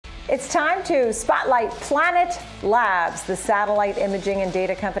It's time to spotlight Planet Labs. The satellite imaging and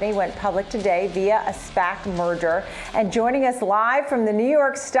data company went public today via a SPAC merger. And joining us live from the New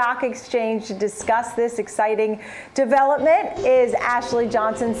York Stock Exchange to discuss this exciting development is Ashley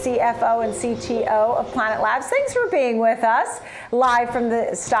Johnson, CFO and CTO of Planet Labs. Thanks for being with us live from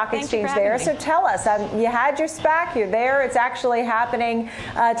the Stock Exchange there. So tell us, you had your SPAC, you're there, it's actually happening.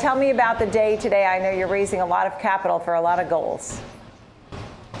 Tell me about the day today. I know you're raising a lot of capital for a lot of goals.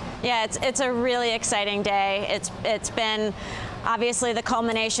 Yeah, it's a really exciting day. It's been obviously the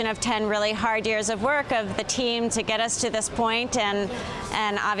culmination of 10 really hard years of work of the team to get us to this point, and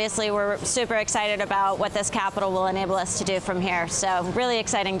obviously we're super excited about what this capital will enable us to do from here. So really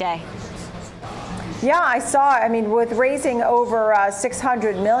exciting day. Yeah, I saw, with raising over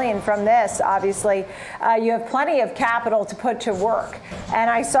 $600 million from this, obviously, you have plenty of capital to put to work. And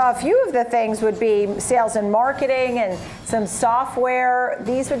I saw a few of the things would be sales and marketing and some software.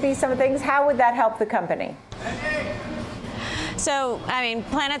 These would be some things. How would that help the company? So,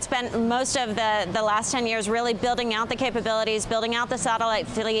 Planet spent most of the last 10 years really building out the capabilities, building out the satellite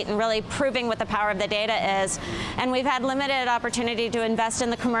fleet, and really proving what the power of the data is. And we've had limited opportunity to invest in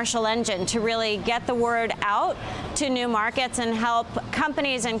the commercial engine to really get the word out to new markets and help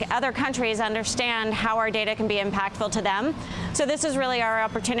companies in other countries understand how our data can be impactful to them. So this is really our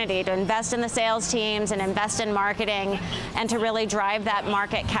opportunity to invest in the sales teams and invest in marketing and to really drive that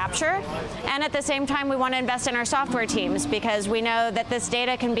market capture. And at the same time, we want to invest in our software teams because we know that this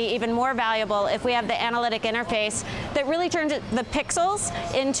data can be even more valuable if we have the analytic interface that really turns the pixels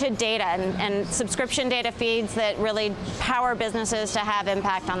into data and subscription data feeds that really power businesses to have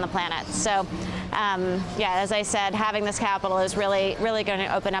impact on the planet. So, yeah, as I said, having this capital is really going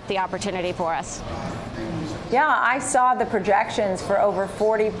to open up the opportunity for us. Yeah, I saw the projections for over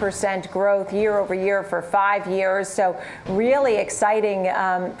 40% growth year over year for 5 years. So really exciting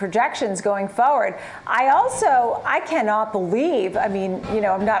projections going forward. I cannot believe, I'm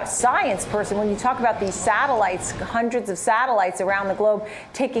not a science person. When you talk about these satellites, hundreds of satellites around the globe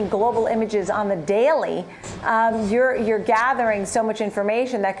taking global images on the daily, you're gathering so much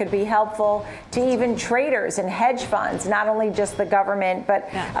information that could be helpful to even traders and hedge funds, not only just the government, but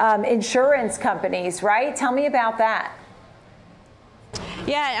insurance companies, right? Tell me about that.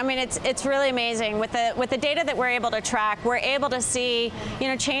 Yeah, it's really amazing. With the data that we're able to track, we're able to see,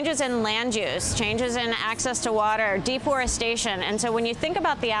 changes in land use, changes in access to water, deforestation. And so when you think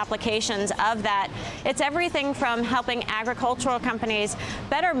about the applications of that, it's everything from helping agricultural companies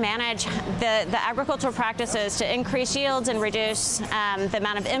better manage the agricultural practices to increase yields and reduce the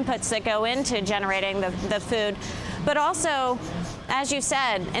amount of inputs that go into generating the food, but also, as you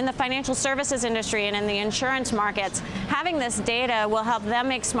said, in the financial services industry and in the insurance markets, having this data will help them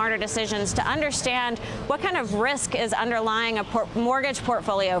make smarter decisions to understand what kind of risk is underlying a mortgage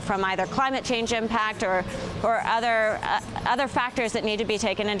portfolio from either climate change impact or other factors that need to be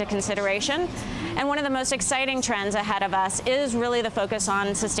taken into consideration. And one of the most exciting trends ahead of us is really the focus on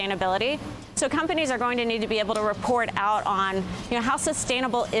sustainability. So companies are going to need to be able to report out on, how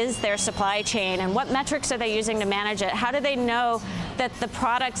sustainable is their supply chain and what metrics are they using to manage it? How do they know that the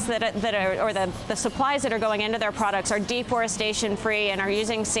products the supplies that are going into their products are deforestation free and are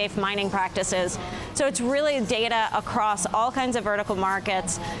using safe mining practices? So it's really data across all kinds of vertical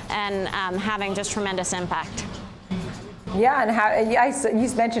markets and having just tremendous impact. Yeah, and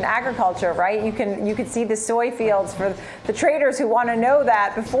you mentioned agriculture, right? You could see the soy fields for the traders who want to know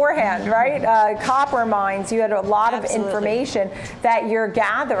that beforehand, right? Copper mines, you had a lot of information that you're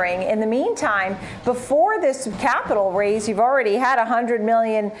gathering. In the meantime, before this capital raise, you've already had $100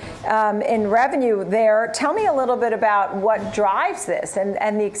 million in revenue there. Tell me a little bit about what drives this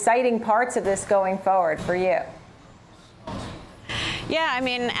and the exciting parts of this going forward for you. Yeah,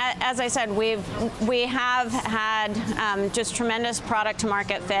 as I said, we have had just tremendous product to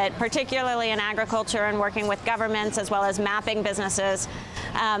market fit, particularly in agriculture and working with governments as well as mapping businesses.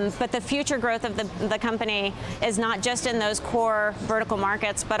 But the future growth of the company is not just in those core vertical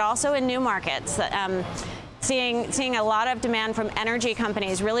markets, but also in new markets. Seeing a lot of demand from energy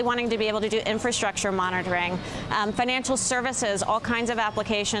companies really wanting to be able to do infrastructure monitoring, financial services, all kinds of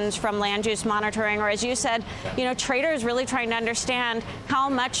applications from land use monitoring, or as you said, traders really trying to understand how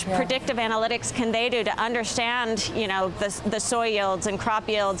much predictive analytics can they do to understand, the soy yields and crop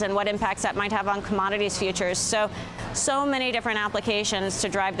yields and what impacts that might have on commodities futures. So many different applications to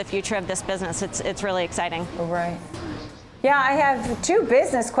drive the future of this business. It's really exciting. Right. Yeah, I have two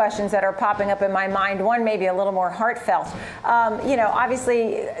business questions that are popping up in my mind. One maybe a little more heartfelt.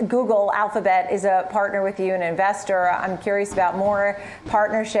 Obviously, Google Alphabet is a partner with you, an investor. I'm curious about more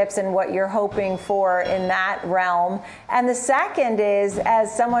partnerships and what you're hoping for in that realm. And the second is,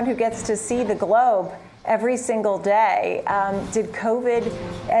 as someone who gets to see the globe every single day, did COVID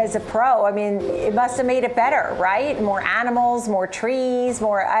as a pro, I mean, it must have made it better, right? More animals, more trees,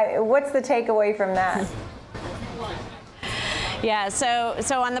 what's the takeaway from that? Yeah, so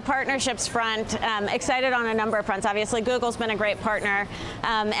on the partnerships front, excited on a number of fronts. Obviously, Google's been a great partner,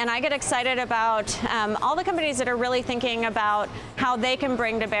 and I get excited about all the companies that are really thinking about how they can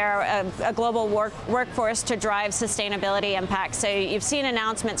bring to bear a global workforce to drive sustainability impact. So you've seen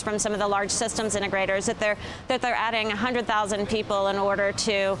announcements from some of the large systems integrators that they're adding 100,000 people in order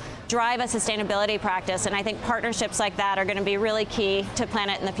to drive a sustainability practice, and I think partnerships like that are going to be really key to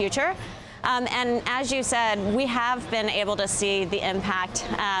Planet in the future. And as you said, we have been able to see the impact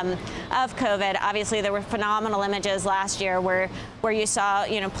of COVID. Obviously, there were phenomenal images last year where you saw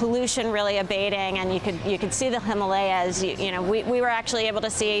pollution really abating, and you could see the Himalayas. We were actually able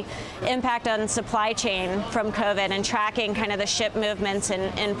to see impact on supply chain from COVID and tracking kind of the ship movements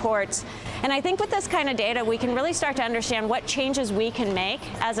in ports. And I think with this kind of data, we can really start to understand what changes we can make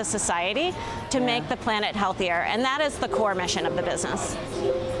as a society to make the planet healthier, and that is the core mission of the business.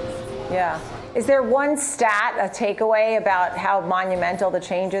 Yeah. Is there one stat, a takeaway about how monumental the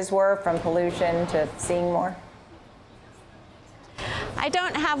changes were from pollution to seeing more? I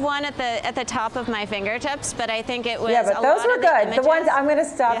don't have one at the top of my fingertips, but I think it was. Yeah, but those were good. The ones I'm going to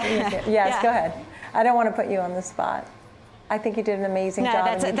stop. Yeah. Yes, go ahead. I don't want to put you on the spot. I think you did an amazing job,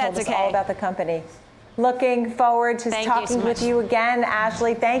 and you told us all about the company. Looking forward to talking with you again,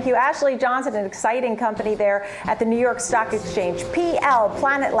 Ashley. Thank you. Ashley Johnson, an exciting company there at the New York Stock Exchange. PL,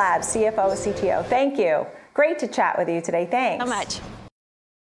 Planet Labs, CFO, CTO. Thank you. Great to chat with you today. Thanks. So much.